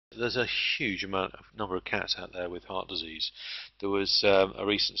There's a huge number of cats out there with heart disease. There was a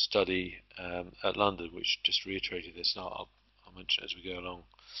recent study at London which just reiterated this, and I'll mention it as we go along.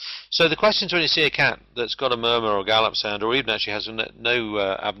 So the questions when you see a cat that's got a murmur or a gallop sound, or even actually has no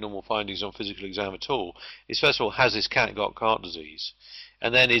abnormal findings on physical exam at all, is first of all, has this cat got heart disease?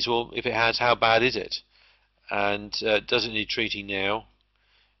 And then is, well, if it has, how bad is it? And does it need treating now?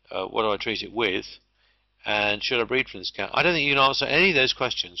 What do I treat it with? And should I breed from this cat? I don't think you can answer any of those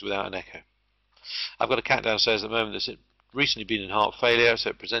questions without an echo. I've got a cat downstairs at the moment that's recently been in heart failure, so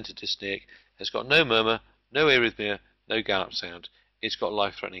it presented dyspneic. It's got no murmur, no arrhythmia, no gallop sound. It's got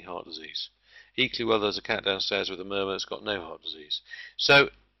life-threatening heart disease. Equally well, there's a cat downstairs with a murmur that's got no heart disease. So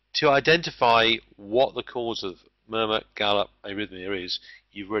to identify what the cause of murmur, gallop, arrhythmia is,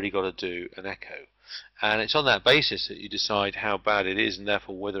 you've really got to do an echo. And it's on that basis that you decide how bad it is and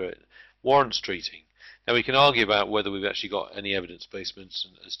therefore whether it warrants treating. Now we can argue about whether we've actually got any evidence basements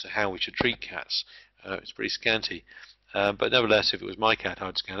as to how we should treat cats. It's pretty scanty. But nevertheless, if it was my cat,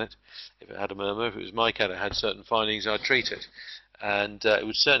 I'd scan it. If it had a murmur, if it was my cat, it had certain findings, I'd treat it. And it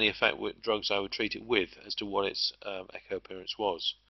would certainly affect what drugs I would treat it with as to what its echo appearance was.